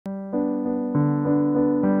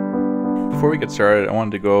Before we get started, I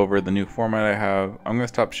wanted to go over the new format I have. I'm going to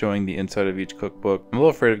stop showing the inside of each cookbook. I'm a little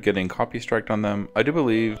afraid of getting copy striked on them. I do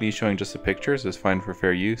believe me showing just the pictures is fine for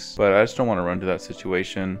fair use, but I just don't want to run into that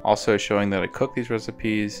situation. Also, showing that I cook these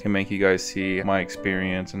recipes can make you guys see my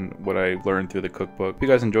experience and what I learned through the cookbook. If you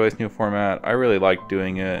guys enjoy this new format, I really like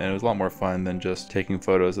doing it, and it was a lot more fun than just taking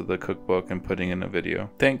photos of the cookbook and putting in a video.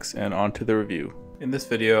 Thanks, and on to the review. In this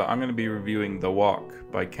video, I'm going to be reviewing The Wok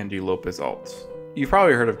by Kenji Lopez Alt. You've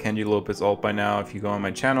probably heard of Kenji Lopez Alt by now if you go on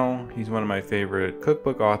my channel. He's one of my favorite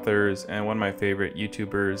cookbook authors and one of my favorite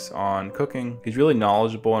YouTubers on cooking. He's really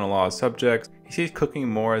knowledgeable in a lot of subjects. He sees cooking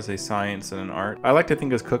more as a science than an art. I like to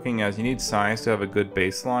think of cooking as you need science to have a good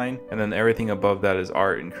baseline, and then everything above that is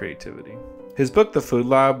art and creativity. His book, The Food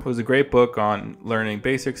Lab, was a great book on learning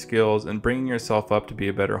basic skills and bringing yourself up to be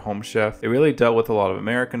a better home chef. It really dealt with a lot of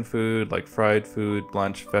American food, like fried food,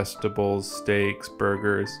 blanched vegetables, steaks,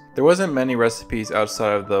 burgers. There wasn't many recipes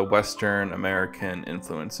outside of the Western American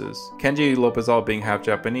influences. Kenji Lopez Alt being half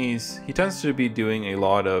Japanese, he tends to be doing a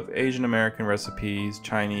lot of Asian American recipes,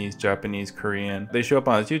 Chinese, Japanese, Korean. They show up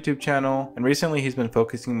on his YouTube channel, and recently he's been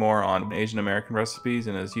focusing more on Asian American recipes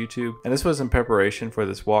in his YouTube, and this was in preparation for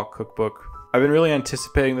this wok cookbook. I've been really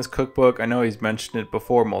anticipating this cookbook. I know he's mentioned it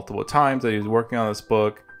before multiple times that he was working on this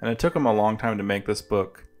book, and it took him a long time to make this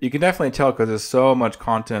book. You can definitely tell because there's so much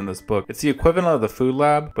content in this book. It's the equivalent of the Food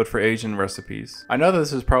Lab, but for Asian recipes. I know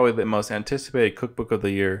this is probably the most anticipated cookbook of the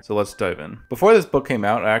year, so let's dive in. Before this book came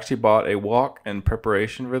out, I actually bought a wok in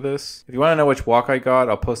preparation for this. If you want to know which wok I got,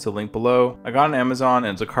 I'll post a link below. I got on Amazon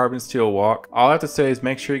and it's a carbon steel wok. All I have to say is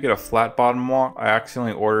make sure you get a flat bottom wok. I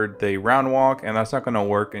accidentally ordered the round wok, and that's not going to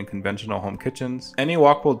work in conventional home kitchens. Any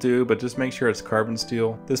wok will do, but just make sure it's carbon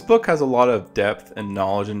steel. This book has a lot of depth and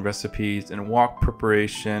knowledge in recipes and wok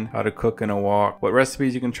preparation, how to cook in a wok, what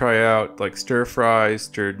recipes you can try out, like stir fries,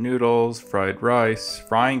 stirred noodles, fried rice,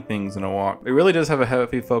 frying things in a wok. It really does have a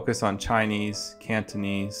heavy focus on Chinese,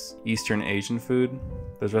 Cantonese, Eastern Asian food.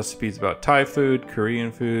 There's recipes about Thai food,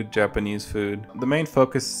 Korean food, Japanese food. The main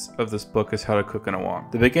focus of this book is how to cook in a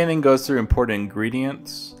wok. The beginning goes through important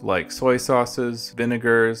ingredients like soy sauces,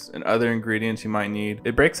 vinegars, and other ingredients you might need.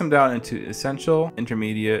 It breaks them down into essential,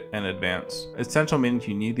 intermediate, and advanced. Essential means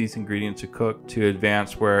you need these ingredients to cook, to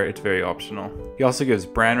advanced where it's very optional. He also gives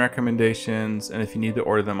brand recommendations, and if you need to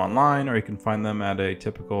order them online, or you can find them at a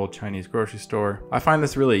typical Chinese grocery store. I find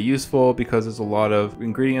this really useful because there's a lot of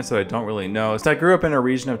ingredients that I don't really know. So I grew up in a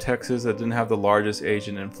region of Texas that didn't have the largest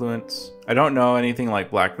Asian influence. I don't know anything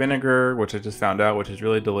like black vinegar, which I just found out, which is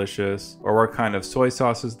really delicious, or what kind of soy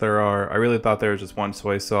sauces there are. I really thought there was just one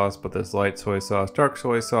soy sauce, but there's light soy sauce, dark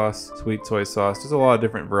soy sauce, sweet soy sauce. There's a lot of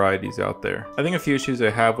different varieties out there. I think a few issues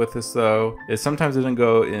I have with this though is sometimes it didn't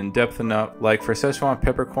go in depth enough. Like for Szechuan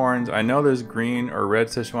peppercorns, I know there's green or red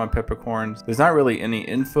Szechuan peppercorns. There's not really any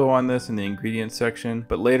info on this in the ingredients section,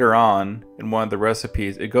 but later on in one of the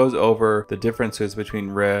recipes, it goes over the differences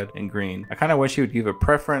between red and green. I kind of wish he would give a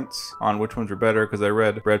preference on which ones are better, because I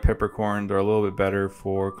read red peppercorns are a little bit better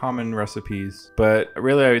for common recipes, but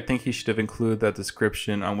really I would think he should have included that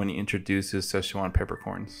description on when he introduces Szechuan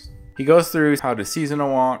peppercorns. He goes through how to season a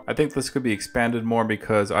wok. I think this could be expanded more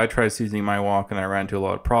because I tried seasoning my wok and I ran into a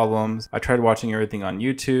lot of problems. I tried watching everything on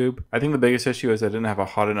YouTube. I think the biggest issue is I didn't have a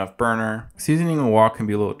hot enough burner. Seasoning a wok can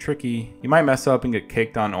be a little tricky. You might mess up and get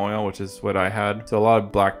caked on oil, which is what I had. So a lot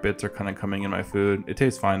of black bits are kind of coming in my food. It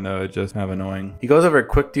tastes fine though, it's just kind of annoying. He goes over a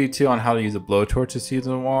quick detail on how to use a blowtorch to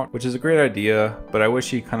season a wok, which is a great idea, but I wish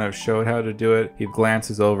he kind of showed how to do it. He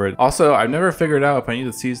glances over it. Also, I've never figured out if I need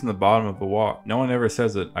to season the bottom of a wok. No one ever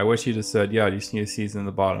says it. I wish he just said, yeah, you just need to season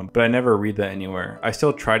the bottom, but I never read that anywhere. I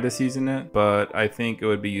still tried to season it, but I think it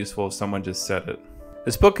would be useful if someone just said it.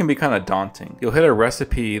 This book can be kind of daunting. You'll hit a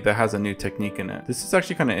recipe that has a new technique in it. This is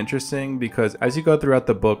actually kind of interesting because as you go throughout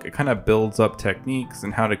the book, it kind of builds up techniques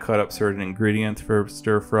and how to cut up certain ingredients for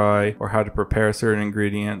stir fry, or how to prepare certain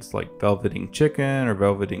ingredients like velveting chicken or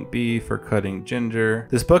velveting beef or cutting ginger.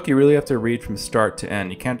 This book you really have to read from start to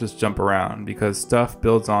end. You can't just jump around because stuff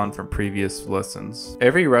builds on from previous lessons.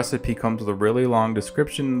 Every recipe comes with a really long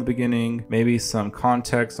description in the beginning, maybe some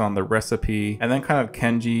context on the recipe, and then kind of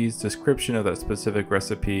Kenji's description of that specific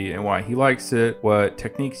recipe and why he likes it, what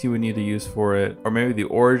techniques you would need to use for it, or maybe the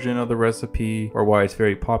origin of the recipe or why it's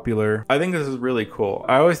very popular. I think this is really cool.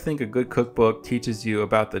 I always think a good cookbook teaches you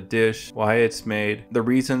about the dish, why it's made, the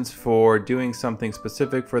reasons for doing something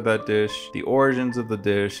specific for that dish, the origins of the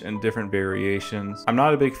dish, and different variations. I'm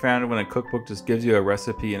not a big fan of when a cookbook just gives you a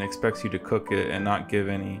recipe and expects you to cook it and not give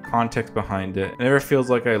any context behind it. It never feels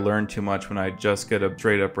like I learn too much when I just get a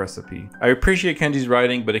straight up recipe. I appreciate Kenji's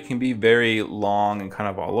writing, but it can be very long and kind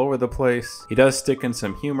of all over the place. He does stick in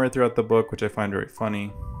some humor throughout the book, which I find very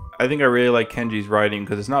funny. I think I really like Kenji's writing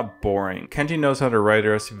because it's not boring. Kenji knows how to write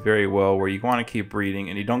a recipe very well where you want to keep reading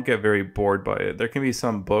and you don't get very bored by it. There can be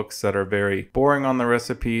some books that are very boring on the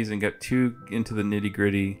recipes and get too into the nitty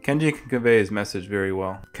gritty. Kenji can convey his message very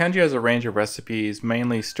well. Kenji has a range of recipes,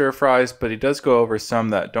 mainly stir fries, but he does go over some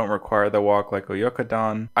that don't require the wok like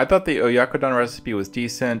oyakodon. I thought the oyakodon recipe was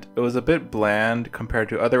decent. It was a bit bland compared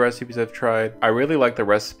to other recipes I've tried. I really like the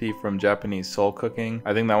recipe from Japanese soul cooking.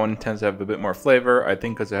 I think that one tends to have a bit more flavor, I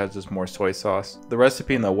think because it has just more soy sauce. The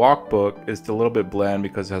recipe in the wok book is a little bit bland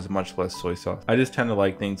because it has much less soy sauce. I just tend to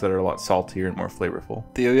like things that are a lot saltier and more flavorful.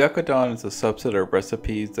 The oyakodon is a subset of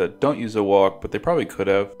recipes that don't use a wok, but they probably could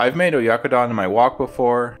have. I've made oyakodon in my wok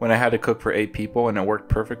before when I had to cook for 8 people and it worked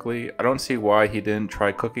perfectly. I don't see why he didn't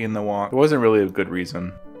try cooking in the wok. It wasn't really a good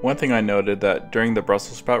reason. One thing I noted that during the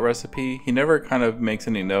Brussels sprout recipe, he never kind of makes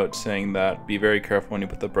any notes saying that be very careful when you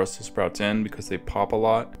put the Brussels sprouts in because they pop a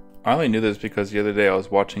lot. I only knew this because the other day I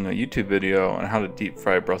was watching a YouTube video on how to deep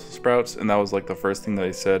fry Brussels sprouts, and that was like the first thing that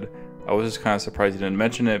he said. I was just kind of surprised he didn't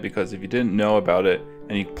mention it because if you didn't know about it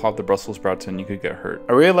and you pop the Brussels sprouts in, you could get hurt.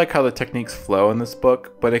 I really like how the techniques flow in this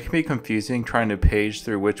book, but it can be confusing trying to page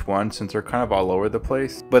through which one since they're kind of all over the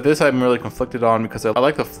place. But this I'm really conflicted on because I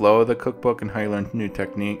like the flow of the cookbook and how you learn new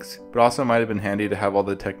techniques, but also it might have been handy to have all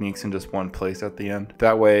the techniques in just one place at the end.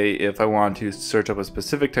 That way, if I want to search up a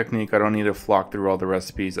specific technique, I don't need to flock through all the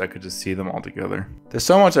recipes, I could just see them all together. There's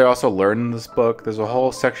so much I also learned in this book. There's a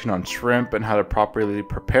whole section on shrimp and how to properly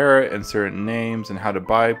prepare it and certain names and how to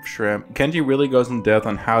buy shrimp. Kenji really goes in depth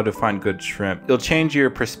on how to find good shrimp. It'll change your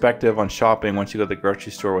perspective on shopping once you go to the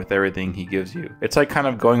grocery store with everything he gives you. It's like kind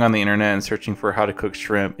of going on the internet and searching for how to cook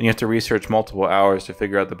shrimp, and you have to research multiple hours to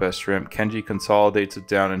figure out the best shrimp. Kenji consolidates it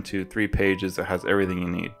down into 3 pages that has everything you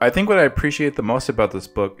need. I think what I appreciate the most about this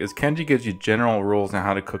book is Kenji gives you general rules on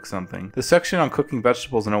how to cook something. The section on cooking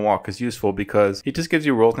vegetables in a wok is useful because he just gives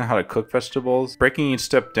you rules on how to cook vegetables, breaking each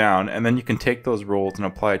step down, and then you can take those rules and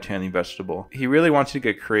apply it to any vegetable. He really wants you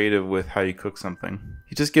to get creative with how you cook something.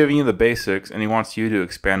 He's just giving you the basics and he wants you to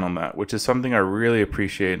expand on that, which is something I really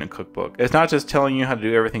appreciate in a cookbook. It's not just telling you how to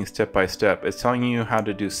do everything step by step, it's telling you how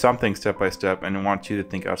to do something step by step and it wants you to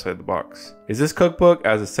think outside the box. Is this cookbook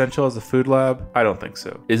as essential as the food lab? I don't think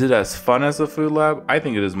so. Is it as fun as the food lab? I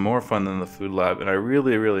think it is more fun than the food lab, and I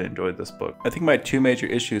really enjoyed this book. I think my 2 major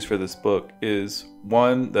issues for this book is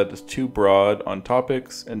 1, that it's too broad on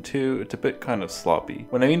topics, and 2, it's a bit kind of sloppy.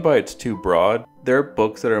 What I mean by it's too broad, there are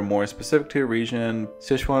books that are more specific to a region.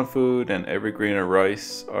 Sichuan food and Every Grain of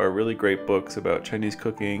Rice are really great books about Chinese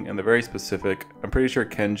cooking, and they're very specific. I'm pretty sure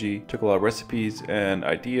Kenji took a lot of recipes and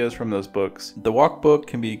ideas from those books. The wok book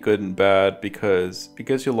can be good and bad because it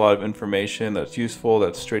gives you a lot of information that's useful,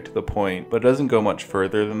 that's straight to the point, but it doesn't go much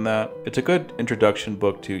further than that. It's a good introduction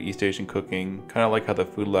book to East Asian cooking, kind of like how the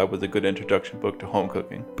food lab was a good introduction book to home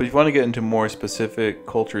cooking. But if you want to get into more specific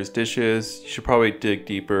cultures' dishes, you should probably dig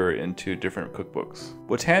deeper into different cookbooks.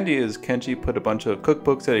 What's handy is Kenji put a bunch of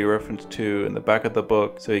cookbooks that he referenced to in the back of the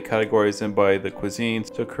book, so he categorized them by the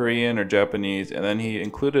cuisines, so Korean or Japanese, and then he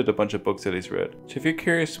included a bunch of books that he's read. So if you're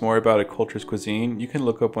curious more about a culture's cuisine, you can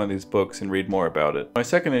look up one of these books and read more about it. My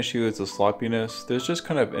second issue is the sloppiness. There's just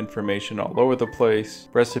kind of information all over the place.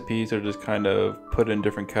 Recipes are just kind of put in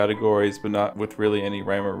different categories, but not with really any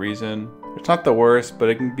rhyme or reason. It's not the worst, but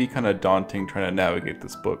it can be kind of daunting trying to navigate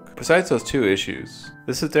this book. Besides those 2 issues,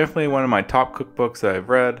 this is definitely one of my top cookbooks that I've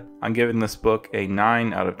read. I'm giving this book a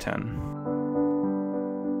 9 out of 10.